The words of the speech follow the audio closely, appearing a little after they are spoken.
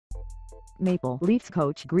Maple Leafs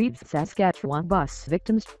coach grieves Saskatchewan bus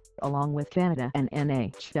victims, along with Canada and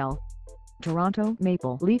NHL. Toronto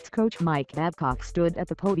Maple Leafs coach Mike Babcock stood at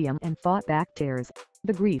the podium and fought back tears,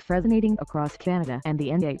 the grief resonating across Canada and the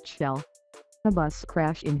NHL. A bus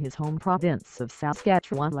crash in his home province of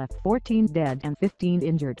Saskatchewan left 14 dead and 15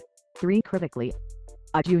 injured, 3 critically.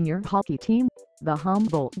 A junior hockey team, the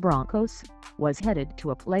Humboldt Broncos, was headed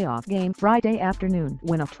to a playoff game Friday afternoon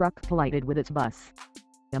when a truck collided with its bus.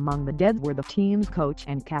 Among the dead were the team's coach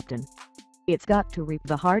and captain. "It's got to rip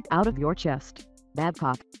the heart out of your chest,"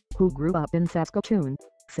 Babcock, who grew up in Saskatchewan,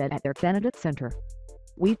 said at their Canada Centre.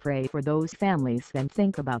 "We pray for those families and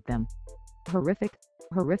think about them.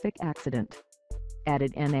 Horrific accident,"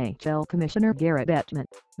 added NHL Commissioner Garrett Bettman.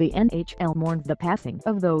 The NHL mourns the passing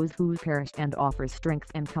of those who perished and offers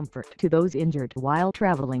strength and comfort to those injured while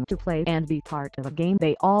traveling to play and be part of a game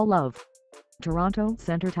they all love. Toronto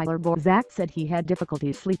Centre Tyler Bozak said he had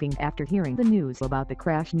difficulty sleeping after hearing the news about the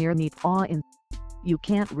crash near Neepaw. "You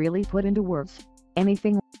can't really put into words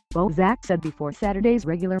anything," Bozak said before Saturday's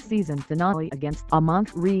regular season finale against the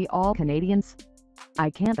Montreal Canadiens.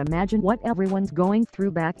 "I can't imagine what everyone's going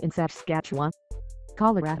through back in Saskatchewan."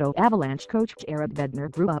 Colorado Avalanche coach Jared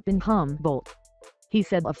Bednar grew up in Humboldt. He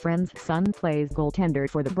said a friend's son plays goaltender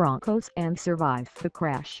for the Broncos and survived the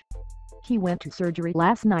crash. "He went to surgery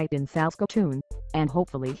last night in Saskatchewan, and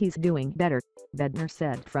hopefully he's doing better," Bednar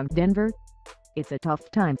said from Denver. "It's a tough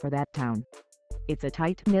time for that town. It's a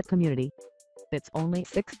tight-knit community. It's only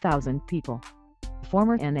 6,000 people."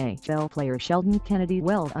 Former NHL player Sheldon Kennedy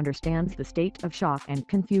well understands the state of shock and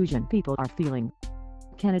confusion people are feeling.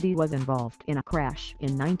 Kennedy was involved in a crash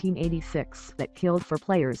in 1986 that killed 4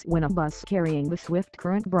 players when a bus carrying the Swift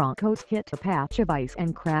Current Broncos hit a patch of ice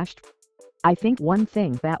and crashed. "I think one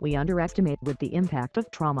thing that we underestimate with the impact of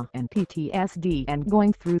trauma and PTSD and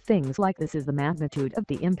going through things like this is the magnitude of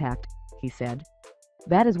the impact," he said.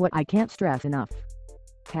 "That is what I can't stress enough."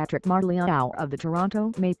 Patrick Marleau of the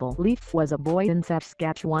Toronto Maple Leafs was a boy in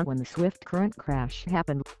Saskatchewan when the Swift Current crash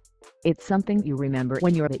happened. "It's something you remember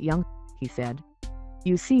when you're that young," he said.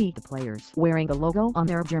 "You see the players wearing the logo on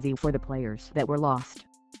their jersey for the players that were lost.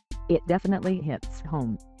 It definitely hits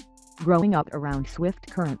home. Growing up around Swift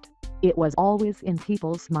Current, it was always in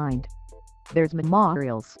people's mind. There's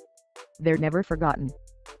memorials. They're never forgotten."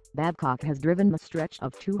 Babcock has driven the stretch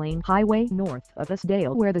of 2-lane highway north of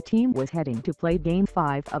Asdale where the team was heading to play Game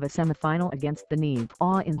 5 of a semifinal against the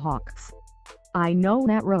Neepaw Hawks. "I know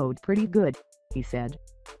that road pretty good," he said.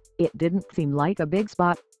 "It didn't seem like a big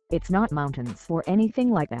spot. It's not mountains or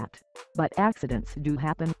anything like that, but accidents do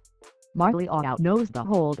happen." Marleau knows the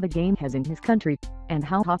hold the game has in his country, and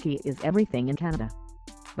how hockey is everything in Canada.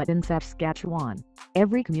 "But in Saskatchewan,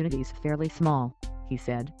 every community's fairly small," he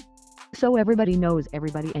said. "So everybody knows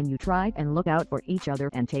everybody and you try and look out for each other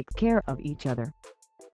and take care of each other."